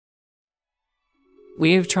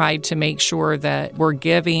We've tried to make sure that we're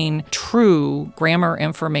giving true grammar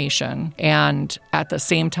information and at the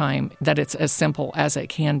same time that it's as simple as it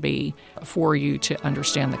can be for you to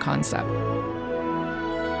understand the concept.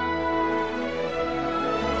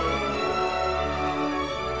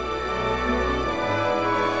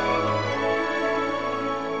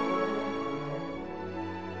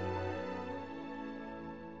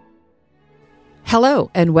 Hello,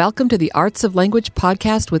 and welcome to the Arts of Language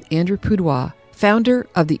podcast with Andrew Pudewa, founder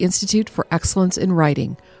of the Institute for Excellence in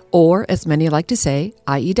Writing, or as many like to say,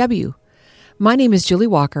 IEW. My name is Julie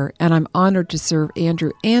Walker, and I'm honored to serve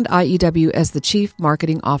Andrew and IEW as the Chief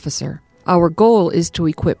Marketing Officer. Our goal is to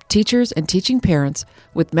equip teachers and teaching parents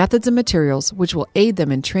with methods and materials which will aid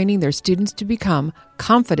them in training their students to become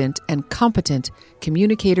confident and competent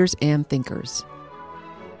communicators and thinkers.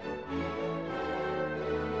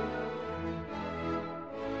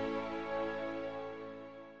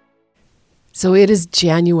 So it is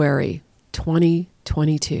January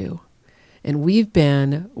 2022, and we've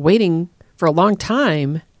been waiting for a long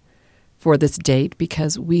time for this date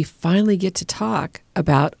because we finally get to talk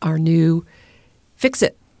about our new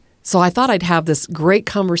Fix-It. So I thought I'd have this great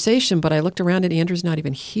conversation, but I looked around and Andrew's not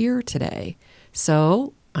even here today.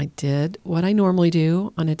 So I did what I normally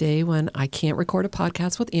do on a day when I can't record a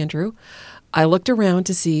podcast with Andrew. I looked around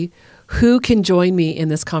to see who can join me in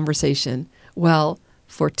this conversation. Well,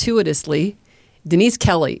 fortuitously, Denise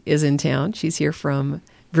Kelly is in town. She's here from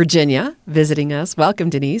Virginia visiting us. Welcome,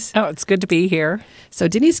 Denise. Oh, it's good to be here. So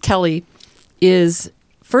Denise Kelly is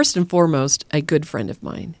first and foremost a good friend of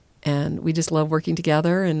mine, and we just love working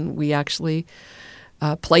together, and we actually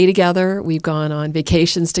play together. We've gone on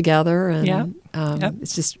vacations together, and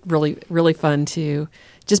it's just really, really fun to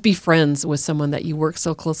just be friends with someone that you work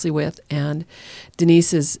so closely with. And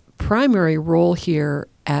Denise's primary role here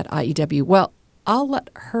at IEW, well, I'll let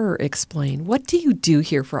her explain. What do you do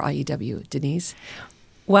here for IEW, Denise?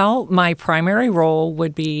 Well, my primary role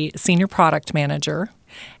would be Senior Product Manager.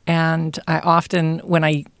 And I often, when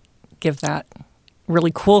I give that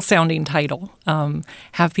really cool sounding title,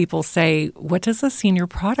 have people say, what does a Senior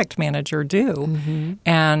Product Manager do? Mm-hmm.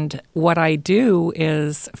 And what I do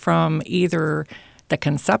is from either the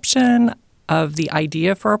conception of the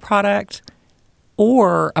idea for a product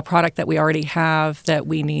or a product that we already have that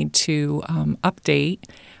we need to update,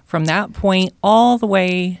 from that point all the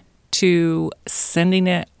way to sending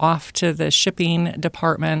it off to the shipping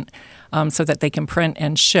department so that they can print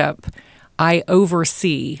and ship, I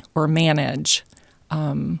oversee or manage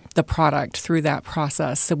the product through that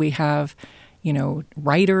process. So we have,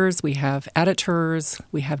 writers, we have editors,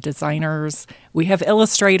 we have designers, we have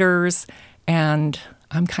illustrators, and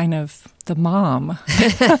I'm kind of the mom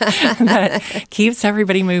that keeps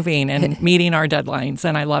everybody moving and meeting our deadlines,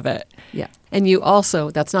 and I love it. Yeah. And you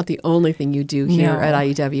also, that's not the only thing you do here at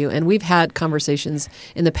IEW, and we've had conversations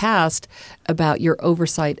in the past about your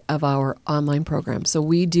oversight of our online program. So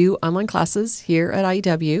we do online classes here at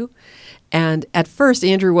IEW, and at first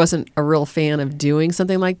Andrew wasn't a real fan of doing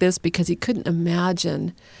something like this because he couldn't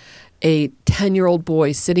imagine a 10-year-old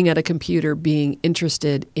boy sitting at a computer being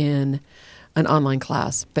interested in an online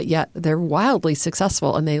class, but yet they're wildly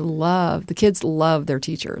successful, and the kids love their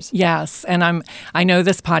teachers. Yes, and I know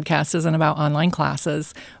this podcast isn't about online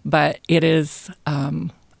classes, but it is.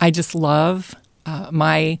 I just love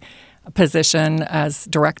my position as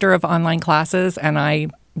director of online classes,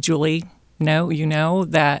 and Julie, you know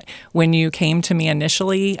that when you came to me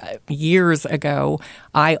initially years ago,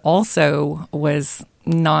 I also was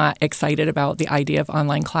not excited about the idea of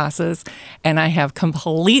online classes, and I have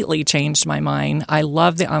completely changed my mind. I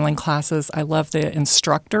love the online classes. I love the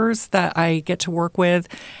instructors that I get to work with,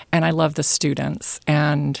 and I love the students.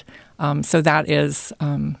 And so that is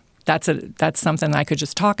that's something I could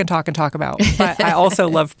just talk about. But I also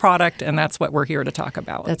love product, and that's what we're here to talk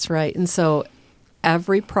about. That's right. And so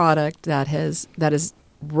every product that is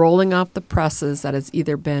rolling off the presses that has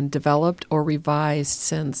either been developed or revised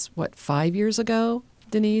since 5 years ago,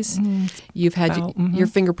 Denise? You've had your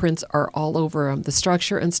fingerprints are all over the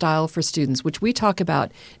structure and style for students, which we talk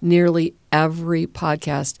about nearly every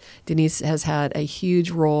podcast. Denise has had a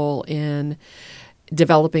huge role in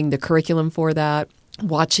developing the curriculum for that,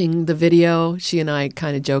 watching the video. She and I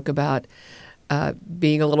kind of joke about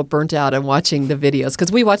being a little burnt out and watching the videos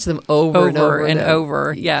because we watch them over and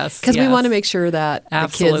over. Yes, because we want to make sure that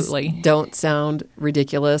Absolutely. the kids don't sound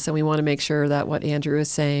ridiculous, and we want to make sure that what Andrew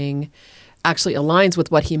is saying actually aligns with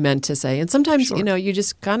what he meant to say. And sometimes, Sure. You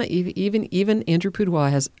just kind of, even Andrew Pudewa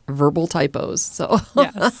has verbal typos. So,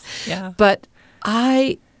 yes, yeah. But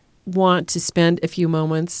I want to spend a few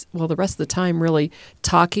moments, well, the rest of the time really,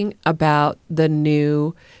 talking about the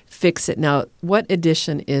new Fix-It. Now, what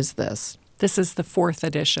edition is this? This is the 4th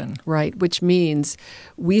edition. Right, which means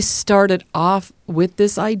we started off with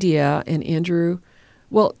this idea, and Andrew,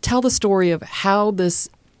 well, tell the story of how this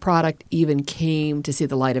product even came to see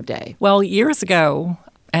the light of day. Well, years ago,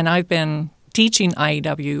 and I've been teaching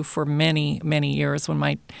IEW for many, many years when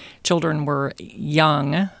my children were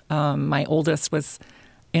young. My oldest was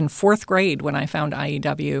in 4th grade when I found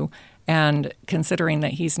IEW. And considering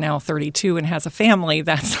that he's now 32 and has a family,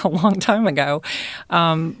 that's a long time ago.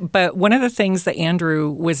 But one of the things that Andrew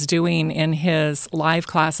was doing in his live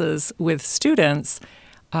classes with students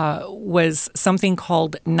was something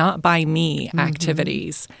called Not By Me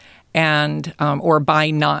activities, and or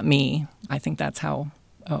By Not Me. I think that's how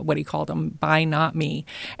what he called them, By Not Me.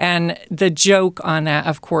 And the joke on that,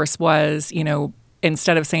 of course, was,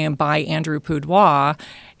 instead of saying by Andrew Pudewa,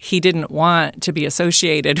 he didn't want to be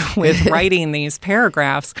associated with writing these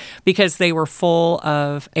paragraphs because they were full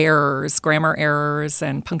of errors, grammar errors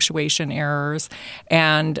and punctuation errors.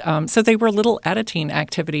 And so they were little editing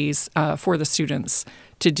activities for the students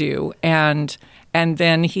to do. And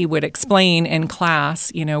then he would explain in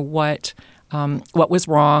class, what was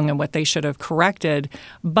wrong and what they should have corrected.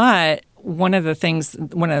 But one of the things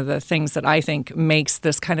that I think makes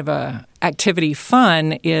this kind of a activity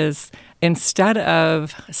fun is instead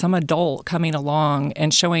of some adult coming along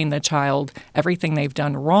and showing the child everything they've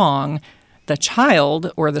done wrong, the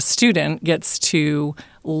child or the student gets to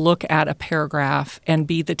look at a paragraph and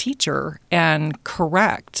be the teacher and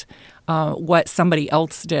correct what somebody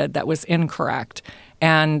else did that was incorrect.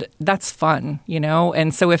 And that's fun,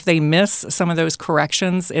 And so if they miss some of those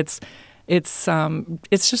corrections, it's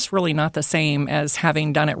just really not the same as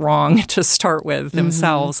having done it wrong to start with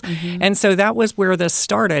themselves. And so that was where this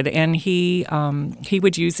started. And he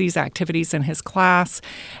would use these activities in his class.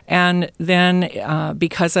 And then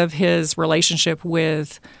because of his relationship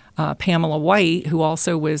with Pamela White, who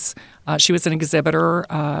also was she was an exhibitor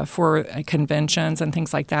for conventions and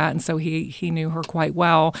things like that, and so he knew her quite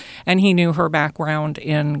well, and he knew her background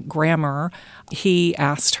in grammar. He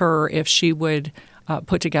asked her if she would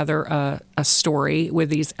put together a story with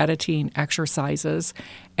these editing exercises,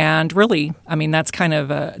 and really, that's kind of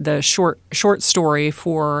the short story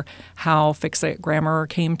for how Fix-It Grammar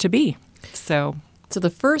came to be. So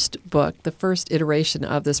the first book, the first iteration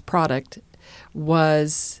of this product,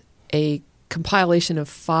 was a compilation of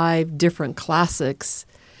 5 different classics,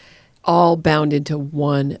 all bound into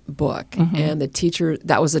one book. And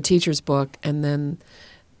that was a teacher's book, and then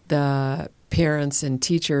the parents and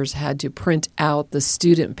teachers had to print out the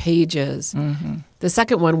student pages. The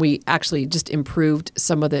second one, we actually just improved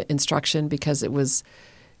some of the instruction because it was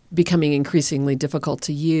becoming increasingly difficult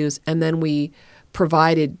to use. And then we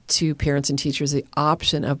provided to parents and teachers the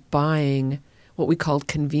option of buying what we called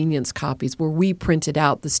convenience copies, where we printed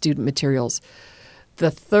out the student materials. The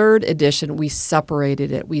 3rd edition, we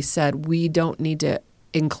separated it. We said we don't need to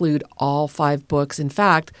include all 5 books. In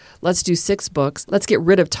fact, let's do 6 books. Let's get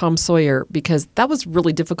rid of Tom Sawyer, because that was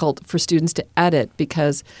really difficult for students to edit,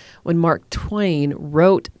 because when Mark Twain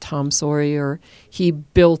wrote Tom Sawyer, he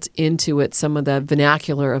built into it some of the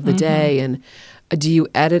vernacular of the day. And do you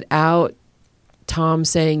edit out Tom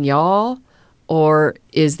saying y'all? Or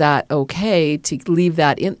is that okay to leave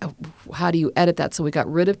that in? How do you edit that? So we got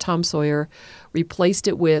rid of Tom Sawyer, replaced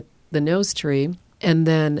it with The Nose Tree, and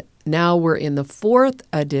then now we're in the 4th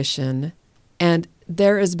edition, and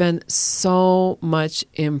there has been so much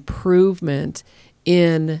improvement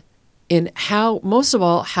in how, most of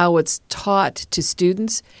all, how it's taught to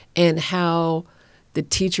students and how the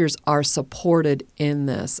teachers are supported in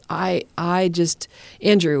this. I just,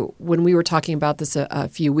 Andrew, when we were talking about this a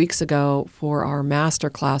few weeks ago for our master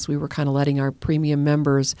class, we were kind of letting our premium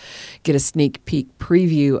members get a sneak peek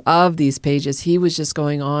preview of these pages. He was just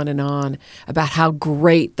going on and on about how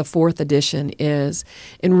great the 4th edition is.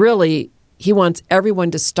 And really, he wants everyone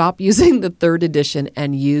to stop using the 3rd edition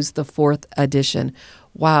and use the 4th edition.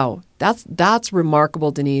 Wow, that's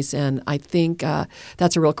remarkable, Denise, and I think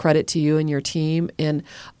that's a real credit to you and your team. And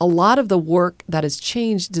a lot of the work that has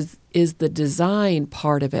changed is the design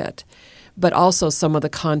part of it, but also some of the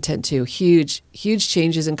content too. Huge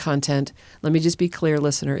changes in content. Let me just be clear,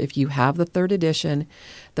 listener, if you have the 3rd edition,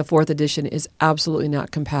 the 4th edition is absolutely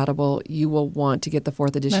not compatible. You will want to get the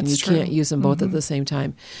 4th edition. That's true. Can't use them both at the same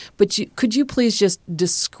time. But could you please just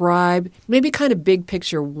describe, maybe kind of big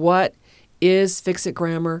picture, what is Fix-It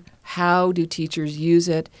Grammar? How do teachers use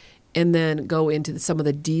it? And then go into some of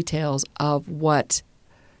the details of what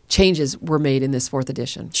changes were made in this fourth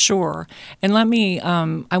edition? Sure. And let me,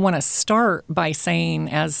 I want to start by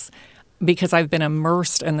saying, because I've been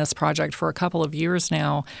immersed in this project for a couple of years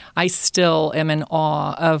now, I still am in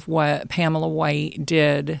awe of what Pamela White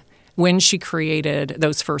did when she created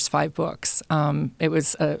those first 5 books. It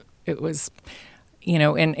was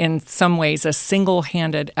in some ways a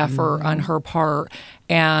single-handed effort on her part.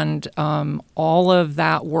 And all of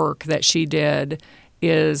that work that she did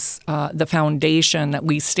is the foundation that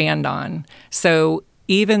we stand on. So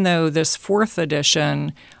even though this 4th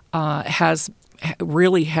edition has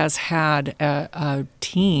had a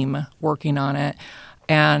team working on it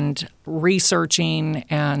and researching,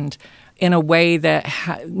 and in a way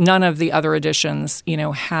that none of the other editions,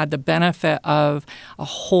 had the benefit of a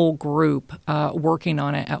whole group working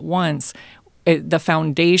on it at once. The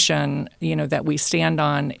foundation, that we stand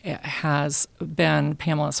on has been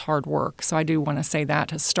Pamela's hard work. So I do want to say that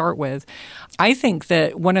to start with. I think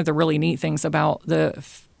that one of the really neat things about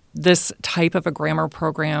this type of a grammar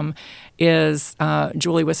program is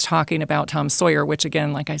Julie was talking about Tom Sawyer, which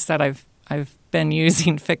again, like I said, I've been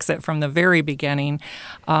using Fix-It from the very beginning,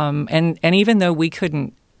 and even though we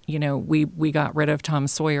couldn't, we got rid of Tom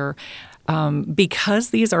Sawyer.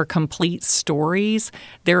 Because these are complete stories,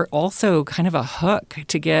 they're also kind of a hook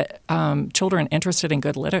to get children interested in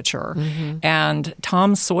good literature. Mm-hmm. And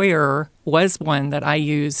Tom Sawyer was one that I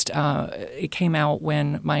used. It came out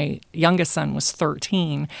when my youngest son was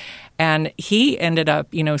 13. And he ended up,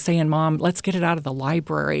 saying, Mom, let's get it out of the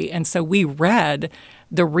library. And so we read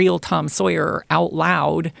the real Tom Sawyer out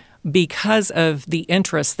loud because of the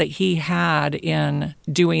interest that he had in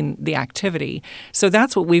doing the activity. So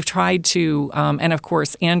that's what we've tried to, and of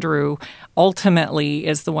course, Andrew ultimately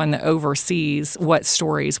is the one that oversees what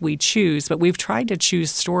stories we choose, but we've tried to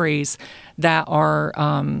choose stories that are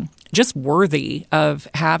just worthy of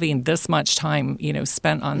having this much time,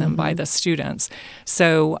 spent on them by the students.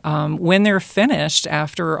 So when they're finished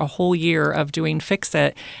after a whole year of doing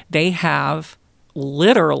Fix-It, they have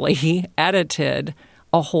literally edited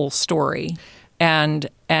a whole story. And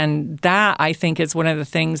that, I think, is one of the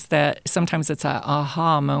things that sometimes it's a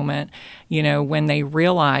aha moment, when they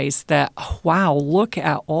realize that, wow, look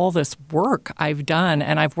at all this work I've done,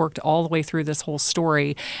 and I've worked all the way through this whole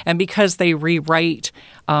story. And because they rewrite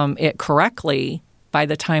it correctly, by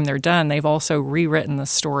the time they're done, they've also rewritten the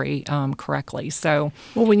story correctly. So,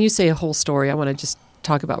 well, when you say a whole story, I want to just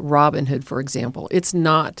talk about Robin Hood, for example. It's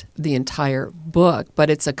not the entire book, but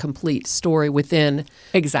it's a complete story within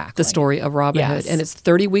the story of Robin Hood. And it's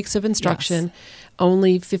 30 weeks of instruction,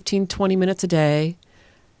 only 15, 20 minutes a day.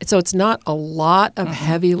 So it's not a lot of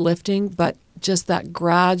heavy lifting, but just that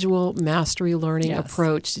gradual mastery learning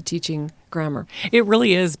approach to teaching grammar. It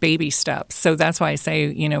really is baby steps. So that's why I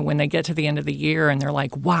say, when they get to the end of the year and they're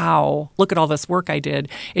like, wow, look at all this work I did,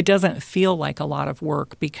 it doesn't feel like a lot of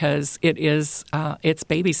work because it's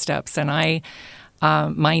baby steps. And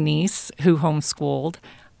my niece, who homeschooled,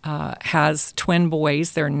 has twin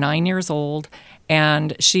boys. They're 9 years old.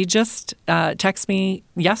 And she just texted me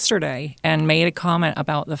yesterday and made a comment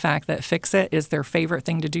about the fact that Fix-It is their favorite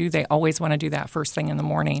thing to do. They always want to do that first thing in the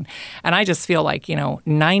morning. And I just feel like,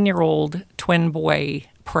 9-year-old twin boy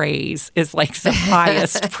praise is like the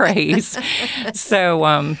highest praise.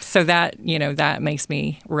 So that, that makes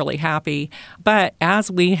me really happy. But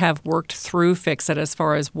as we have worked through Fix-It as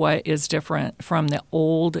far as what is different from the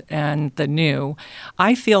old and the new,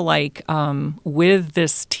 I feel like with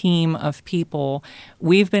this team of people,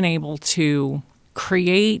 we've been able to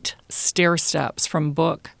create stair steps from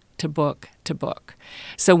book to book to book.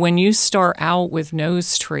 So when you start out with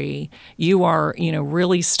Nose Tree, you are,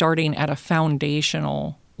 really starting at a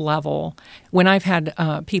foundational level. When I've had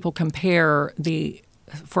people compare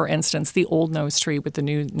for instance, the old Nose Tree with the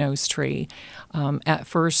new Nose Tree, at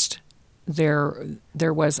first there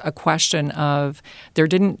was a question of there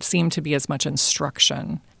didn't seem to be as much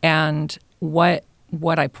instruction. And what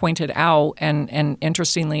I pointed out, and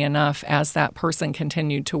interestingly enough, as that person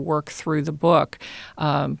continued to work through the book,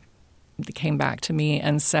 they came back to me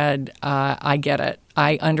and said, I get it.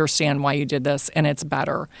 I understand why you did this, and it's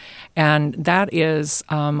better. And that is,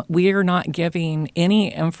 we are not giving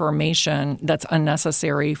any information that's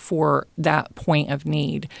unnecessary for that point of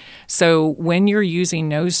need. So when you're using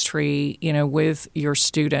Nose Tree, with your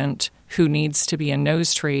student who needs to be in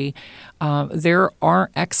Nose Tree, there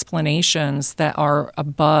aren't explanations that are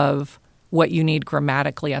above what you need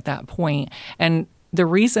grammatically at that point. And the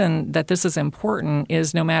reason that this is important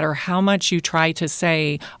is no matter how much you try to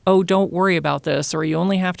say, oh, don't worry about this, or you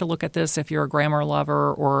only have to look at this if you're a grammar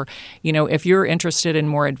lover, or, if you're interested in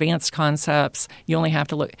more advanced concepts, you only have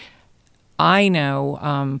to look. I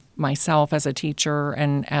know myself as a teacher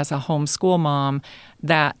and as a homeschool mom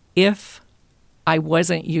that if I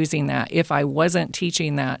wasn't using that, if I wasn't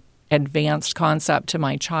teaching that advanced concept to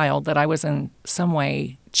my child, that I was in some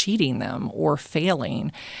way cheating them or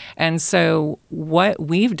failing. And so what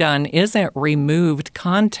we've done isn't removed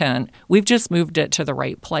content. We've just moved it to the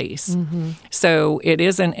right place. Mm-hmm. So it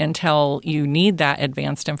isn't until you need that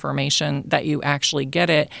advanced information that you actually get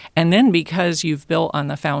it. And then because you've built on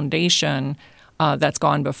the foundation that's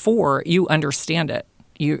gone before, you understand it.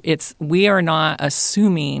 We are not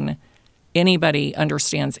assuming anybody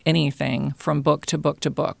understands anything from book to book to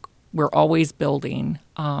book. We're always building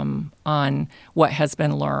on what has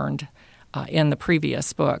been learned in the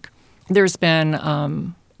previous book. There's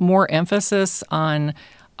been more emphasis on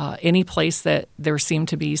any place that there seemed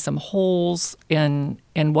to be some holes in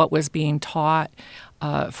what was being taught.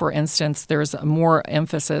 For instance, there's more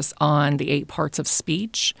emphasis on the 8 parts of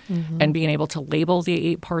speech and being able to label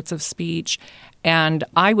the 8 parts of speech. And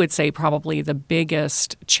I would say probably the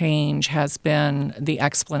biggest change has been the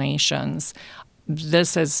explanations.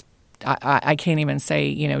 This is I can't even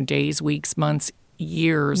say, days, weeks, months,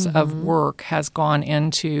 years of work has gone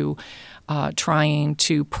into trying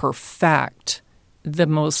to perfect the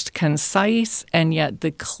most concise and yet the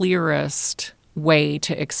clearest way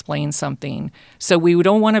to explain something. So we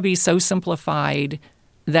don't want to be so simplified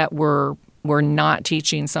that we're not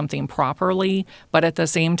teaching something properly, but at the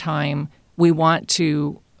same time, we want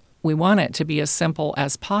it to be as simple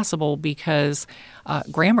as possible because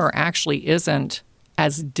grammar actually isn't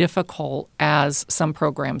as difficult as some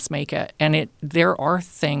programs make it. And there are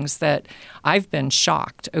things that I've been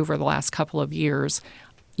shocked over the last couple of years.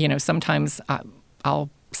 Sometimes I'll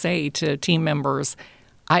say to team members,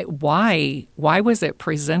 why was it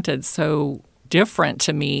presented so different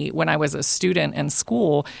to me when I was a student in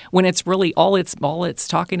school when it's really all it's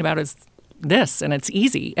talking about is this, and it's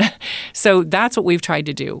easy. So that's what we've tried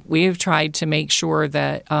to do. We've tried to make sure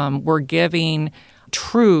that we're giving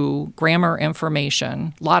true grammar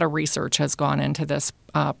information. A lot of research has gone into this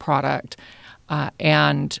product,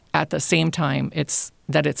 and at the same time, it's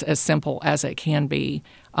as simple as it can be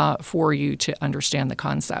for you to understand the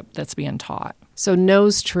concept that's being taught. So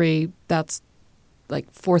Nose Tree, that's like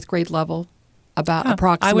 4th grade level,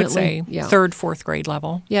 approximately? I would say 3rd, 4th grade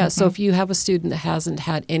level. Yeah, so if you have a student that hasn't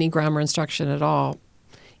had any grammar instruction at all,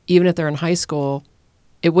 even if they're in high school,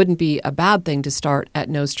 it wouldn't be a bad thing to start at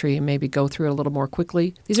Nose Tree and maybe go through it a little more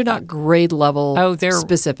quickly. These are not grade level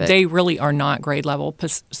specific. They really are not grade level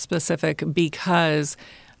specific because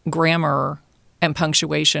grammar and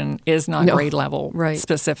punctuation is not grade level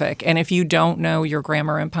specific. And if you don't know your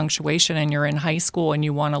grammar and punctuation and you're in high school and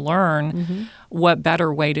you want to learn, what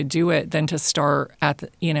better way to do it than to start at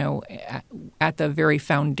the very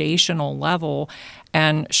foundational level?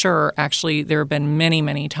 And sure, actually, there have been many,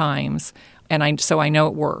 many times, and I know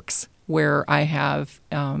it works, where I have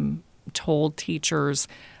told teachers,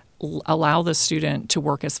 allow the student to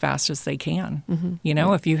work as fast as they can.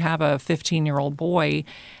 If you have a 15-year-old boy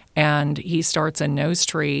and he starts in Nose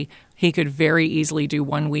Tree, he could very easily do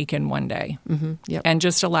 1 week in 1 day. And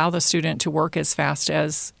just allow the student to work as fast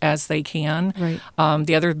as they can. Right.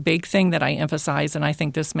 The other big thing that I emphasize, and I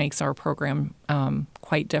think this makes our program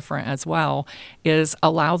quite different as well, is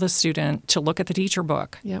allow the student to look at the teacher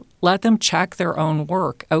book. Yep. Let them check their own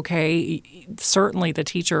work. Okay, certainly the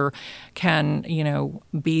teacher can,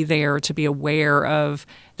 be there to be aware of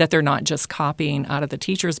that they're not just copying out of the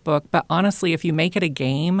teacher's book. But honestly, if you make it a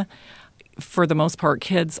game, for the most part,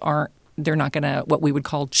 kids they're not going to what we would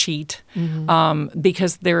call cheat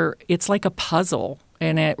because it's like a puzzle,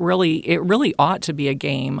 and it really ought to be a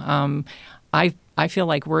game. I feel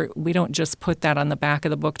like we don't just put that on the back of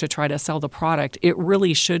the book to try to sell the product. It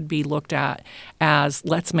really should be looked at as,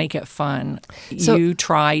 let's make it fun. So, you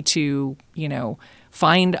try to,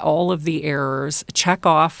 find all of the errors, check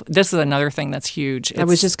off. This is another thing that's huge. I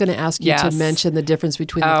was just going to ask you to mention the difference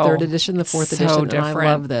between the 3rd edition and the 4th edition, different, and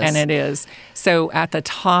I love this. And it is. So at the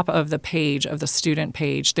top of the page, of the student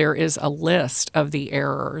page, there is a list of the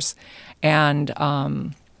errors. And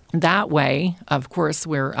that way, of course,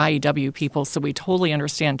 we're IEW people, so we totally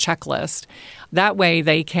understand checklist. That way,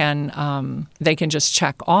 they can just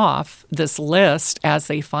check off this list as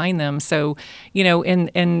they find them. So,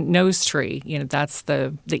 in Nose Tree, that's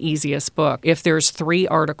the easiest book. If there's 3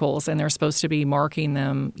 articles and they're supposed to be marking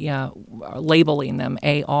them, labeling them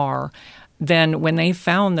AR, then when they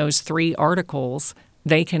found those 3 articles,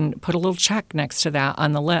 they can put a little check next to that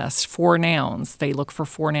on the list. 4 nouns. They look for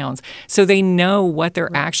 4 nouns. So they know what they're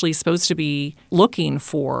actually supposed to be looking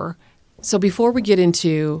for. So before we get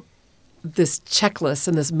into this checklist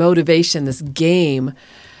and this motivation, this game,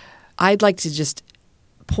 I'd like to just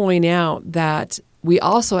point out that we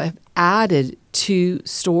also have added 2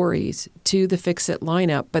 stories to the Fix-It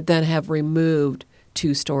lineup, but then have removed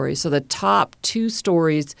 2 stories. So the top 2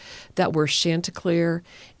 stories that were Chanticleer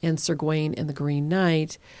and Sir Gawain and the Green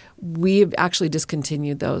Knight, we've actually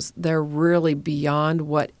discontinued those. They're really beyond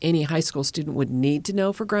what any high school student would need to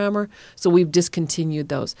know for grammar, so we've discontinued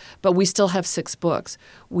those. But we still have 6 books.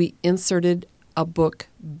 We inserted a book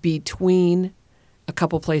between a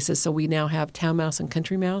couple places, so we now have Town Mouse and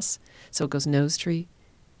Country Mouse. So it goes Nose Tree,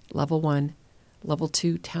 Level 1, Level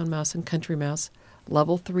 2, Town Mouse and Country Mouse,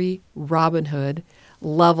 Level 3, Robin Hood,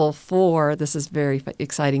 Level 4, this is very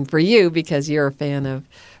exciting for you because you're a fan of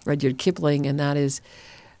Rudyard Kipling, and that is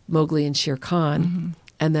Mowgli and Shere Khan. Mm-hmm.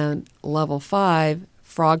 And then Level 5,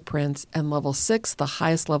 Frog Prince, and Level 6, the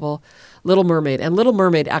highest level, Little Mermaid. And Little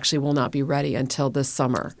Mermaid actually will not be ready until this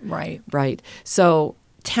summer. Right. Right. So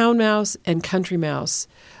Town Mouse and Country Mouse.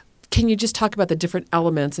 Can you just talk about the different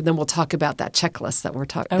elements, and then we'll talk about that checklist that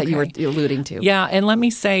that you were alluding to? Yeah, and let me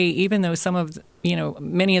say, even though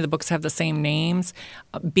many of the books have the same names,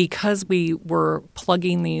 because we were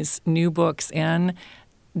plugging these new books in,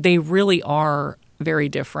 they really are very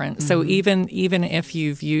different. Mm-hmm. So even if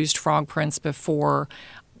you've used Frog Prince before,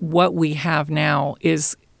 what we have now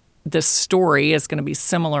is the story is going to be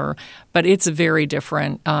similar, but it's very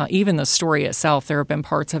different. Even the story itself, there have been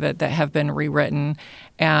parts of it that have been rewritten.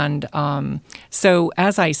 And so,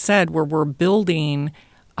 as I said, we're building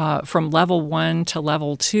from level 1 to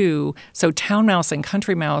level 2. So Town Mouse and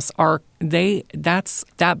Country Mouse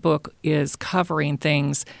that book is covering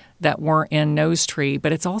things that weren't in Nose Tree,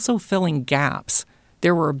 but it's also filling gaps.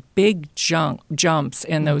 There were big jumps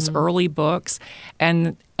in those mm-hmm. early books,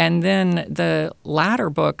 and then the latter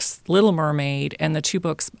books, Little Mermaid, and the 2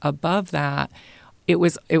 books above that, it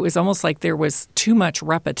was almost like there was too much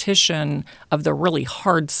repetition of the really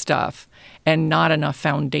hard stuff and not enough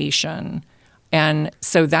foundation. And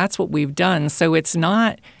so that's what we've done. So it's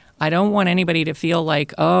not, I don't want anybody to feel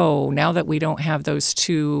like, oh, now that we don't have those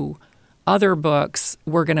 2 other books,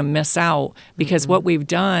 we're going to miss out, because mm-hmm. what we've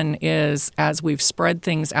done is, as we've spread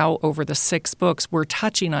things out over the 6 books, we're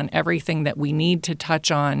touching on everything that we need to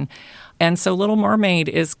touch on. And so Little Mermaid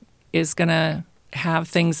is going to have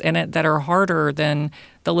things in it that are harder than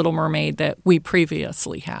the Little Mermaid that we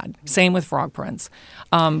previously had. Same with Frog Prince.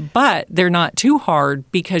 But they're not too hard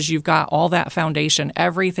because you've got all that foundation.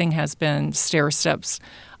 Everything has been stair steps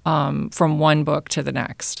from one book to the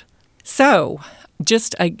next. So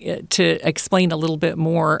just to explain a little bit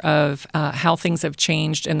more of how things have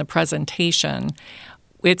changed in the presentation,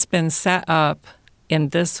 it's been set up in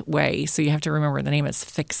this way. So you have to remember the name is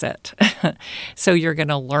Fix-It. So you're going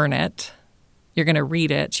to learn it. You're going to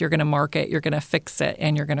read it, you're going to mark it, you're going to fix it,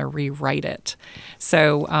 and you're going to rewrite it.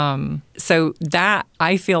 So that,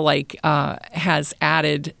 I feel like, has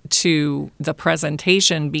added to the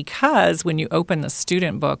presentation, because when you open the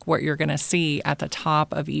student book, what you're going to see at the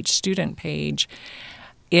top of each student page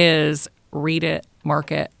is read it, mark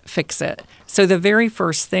it, fix it. So the very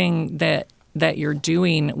first thing that you're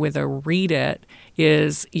doing with a read it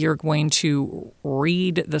is you're going to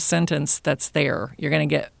read the sentence that's there. You're going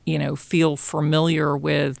to get, feel familiar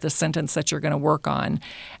with the sentence that you're going to work on.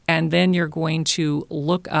 And then you're going to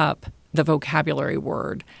look up the vocabulary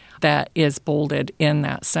word that is bolded in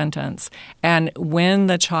that sentence. And when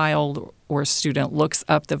the child or student looks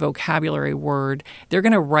up the vocabulary word, they're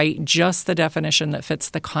going to write just the definition that fits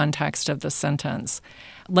the context of the sentence.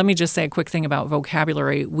 Let me just say a quick thing about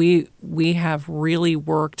vocabulary. We have really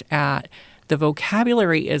worked at, the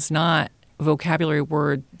vocabulary is not vocabulary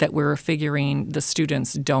word that we're figuring the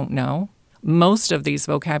students don't know. Most of these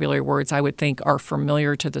vocabulary words, I would think, are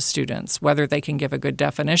familiar to the students. Whether they can give a good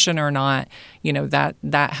definition or not,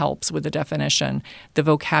 that helps with the definition. The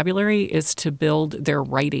vocabulary is to build their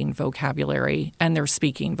writing vocabulary and their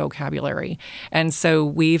speaking vocabulary. And so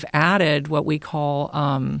we've added what we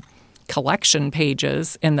call collection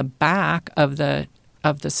pages in the back of the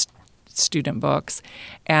student books.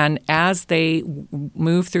 And as they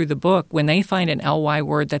move through the book, when they find an LY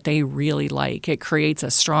word that they really like, it creates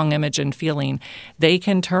a strong image and feeling, they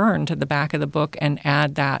can turn to the back of the book and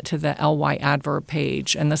add that to the LY adverb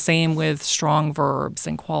page. And the same with strong verbs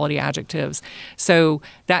and quality adjectives. So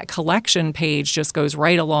that collection page just goes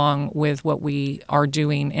right along with what we are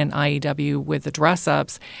doing in IEW with the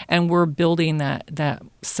dress-ups. And we're building that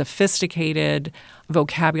sophisticated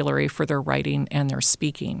vocabulary for their writing and their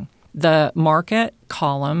speaking. The market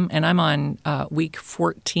column, and I'm on week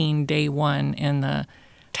 14, day 1 in the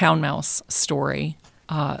Town Mouse story,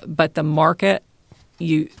 but the market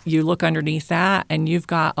you look underneath that and you've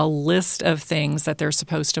got a list of things that they're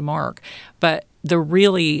supposed to mark. But the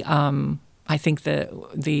really I think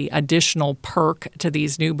the additional perk to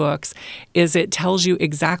these new books is it tells you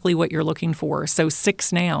exactly what you're looking for. So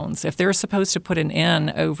 6 nouns. If they're supposed to put an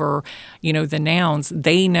N over, the nouns,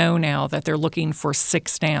 they know now that they're looking for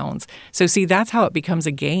 6 nouns. So see, that's how it becomes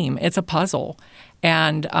a game. It's a puzzle.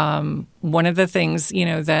 And one of the things,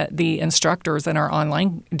 that the instructors in our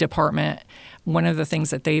online department, one of the things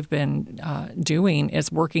that they've been doing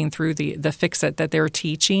is working through the Fix-It that they're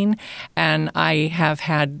teaching. And I have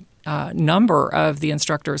had number of the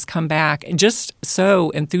instructors come back just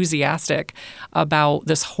so enthusiastic about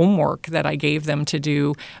this homework that I gave them to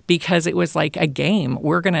do, because it was like a game.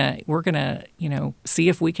 We're gonna see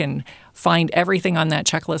if we can find everything on that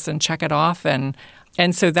checklist and check it off, and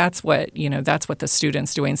so that's what the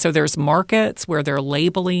students doing. So there's markets where they're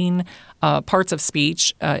labeling parts of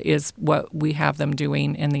speech is what we have them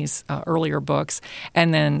doing in these earlier books,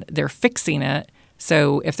 and then they're fixing it.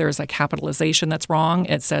 So if there's a capitalization that's wrong,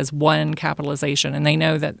 it says 1 capitalization. And they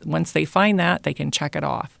know that once they find that, they can check it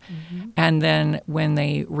off. Mm-hmm. And then when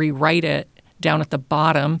they rewrite it down at the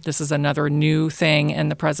bottom, this is another new thing in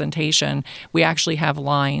the presentation, we actually have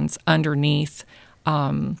lines underneath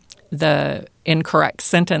the incorrect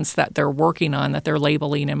sentence that they're working on, that they're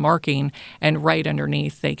labeling and marking, and right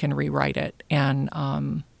underneath they can rewrite it. And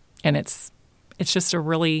it's just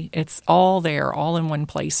it's all there, all in one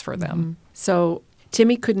place for them. Mm-hmm. So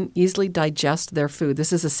Timmy couldn't easily digest their food.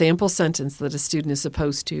 This is a sample sentence that a student is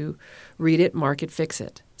supposed to read it, mark it, fix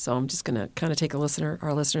it. So I'm just going to kind of take our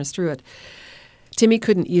listeners through it. Timmy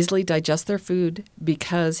couldn't easily digest their food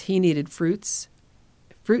because he needed fruit,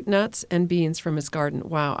 nuts, and beans from his garden.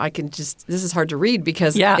 Wow, this is hard to read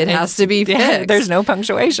because it has to be fixed. Yeah, there's no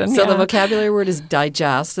punctuation. So the vocabulary word is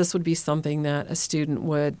digest. This would be something that a student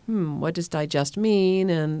would, what does digest mean?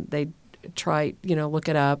 And they'd try, look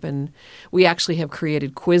it up. And we actually have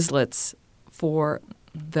created Quizlets for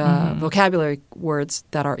the vocabulary words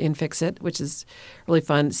that are in Fix-It, which is really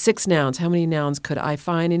fun. 6 nouns. How many nouns could I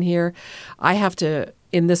find in here? I have to,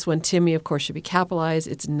 in this one, Timmy, of course, should be capitalized.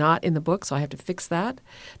 It's not in the book, so I have to fix that.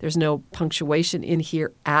 There's no punctuation in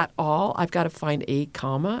here at all. I've got to find a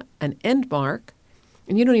comma, an end mark.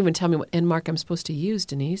 And you don't even tell me what end mark I'm supposed to use,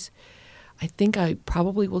 Denise. I think I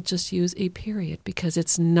probably will just use a period because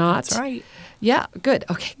it's not. That's right. Yeah, good.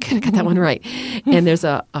 Okay, good. I got that one right. And there's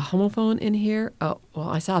a homophone in here. Oh, well,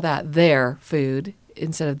 I saw that. Their food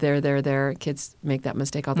instead of their. Kids make that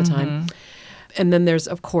mistake all the time. And then there's,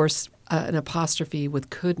 of course, an apostrophe with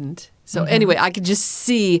couldn't. So anyway, I could just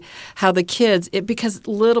see how the kids, because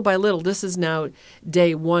little by little, this is now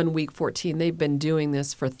day 1, week 14. They've been doing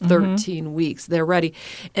this for 13 weeks. They're ready.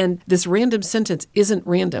 And this random sentence isn't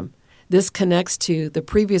random. This connects to the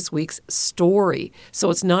previous week's story. So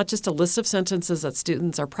it's not just a list of sentences that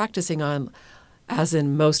students are practicing on, as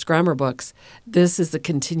in most grammar books. This is the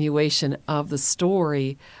continuation of the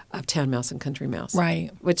story of Town Mouse and Country Mouse.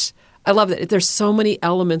 Right. Which I love that. There's so many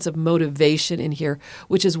elements of motivation in here,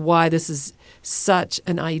 which is why this is such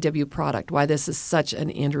an IEW product, why this is such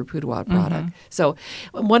an Andrew Pudewa product. So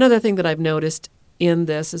one other thing that I've noticed in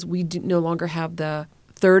this is we no longer have the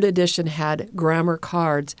 3rd edition had grammar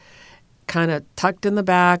cards kind of tucked in the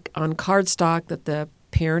back on cardstock that the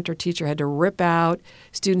parent or teacher had to rip out,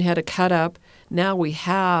 student had to cut up. Now we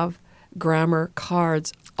have grammar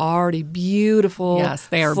cards already beautiful. Yes,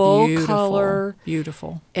 they are full beautiful. Color.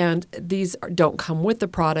 Beautiful. And these don't come with the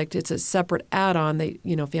product. It's a separate add-on.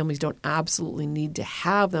 Families don't absolutely need to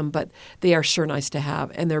have them, but they are sure nice to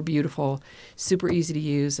have, and they're beautiful, super easy to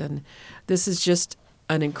use. And this is just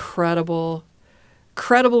an incredible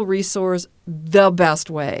resource, the best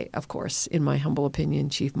way, of course, in my humble opinion,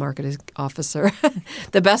 Chief Marketing Officer,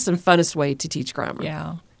 the best and funnest way to teach grammar.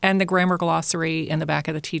 Yeah. And the grammar glossary in the back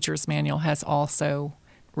of the teacher's manual has also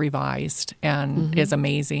revised and is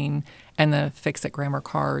amazing. And the Fix-It grammar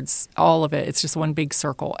cards, all of it, it's just one big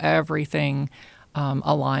circle. Everything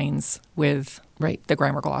aligns with the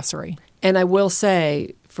grammar glossary. And I will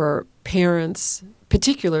say for parents,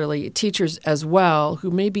 particularly teachers as well, who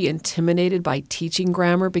may be intimidated by teaching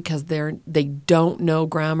grammar because they don't know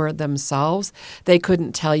grammar themselves. They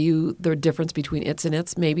couldn't tell you the difference between its and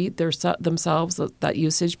its. Maybe they're themselves that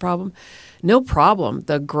usage problem. No problem.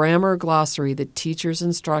 The grammar glossary, the teacher's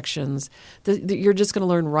instructions, you're just going to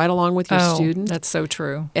learn right along with your student. That's so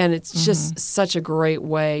true. And it's just such a great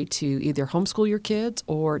way to either homeschool your kids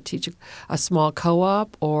or teach a small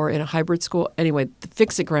co-op or in a hybrid school. Anyway, the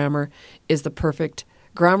Fix-It Grammar is the perfect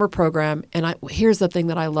grammar program. And here's the thing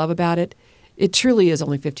that I love about it. It truly is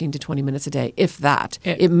only 15 to 20 minutes a day, if that.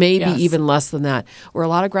 It may be even less than that. Where a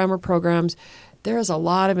lot of grammar programs, there is a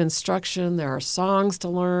lot of instruction. There are songs to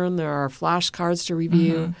learn. There are flashcards to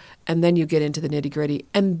review. And then you get into the nitty-gritty.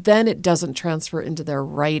 And then it doesn't transfer into their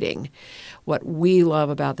writing. What we love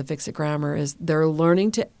about the Fix It Grammar is they're learning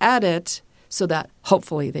to edit so that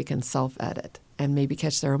hopefully they can self-edit and maybe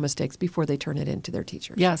catch their own mistakes before they turn it into their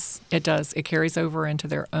teachers. Yes, it does. It carries over into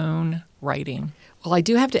their own writing. Well, I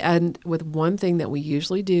do have to end with one thing that we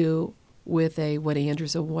usually do with a When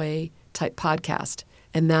Andrew's Away type podcast,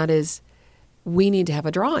 and that is we need to have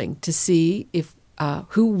a drawing to see if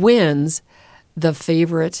who wins the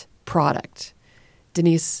favorite product.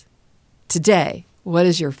 Denise, today, what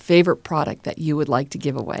is your favorite product that you would like to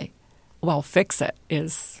give away? Well, Fix It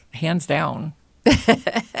is hands down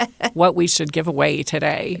what we should give away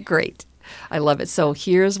today. Great. I love it. So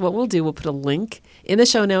here's what we'll do. We'll put a link in the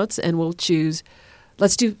show notes and we'll choose,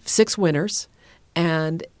 let's do 6 winners.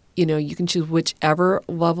 And, you can choose whichever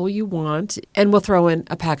level you want. And we'll throw in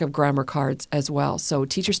a pack of grammar cards as well. So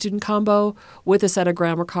teacher-student combo with a set of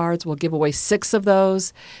grammar cards. We'll give away 6 of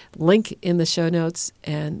those. Link in the show notes.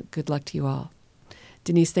 And good luck to you all.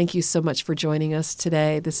 Denise, thank you so much for joining us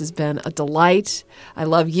today. This has been a delight. I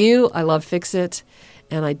love you. I love Fix It.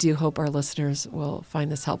 And I do hope our listeners will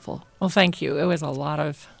find this helpful. Well, thank you. It was a lot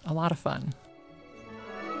of fun.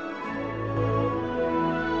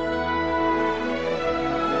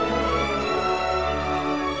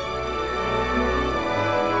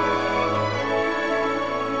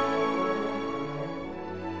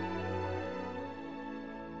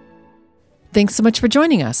 Thanks so much for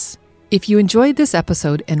joining us. If you enjoyed this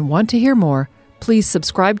episode and want to hear more, please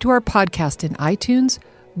subscribe to our podcast in iTunes,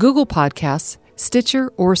 Google Podcasts,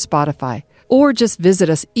 Stitcher, or Spotify, or just visit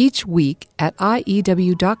us each week at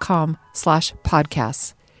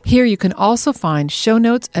iew.com/podcasts. Here you can also find show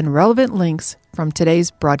notes and relevant links from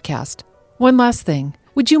today's broadcast. One last thing,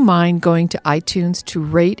 would you mind going to iTunes to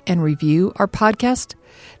rate and review our podcast?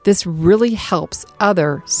 This really helps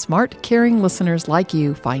other smart, caring listeners like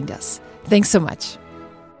you find us. Thanks so much.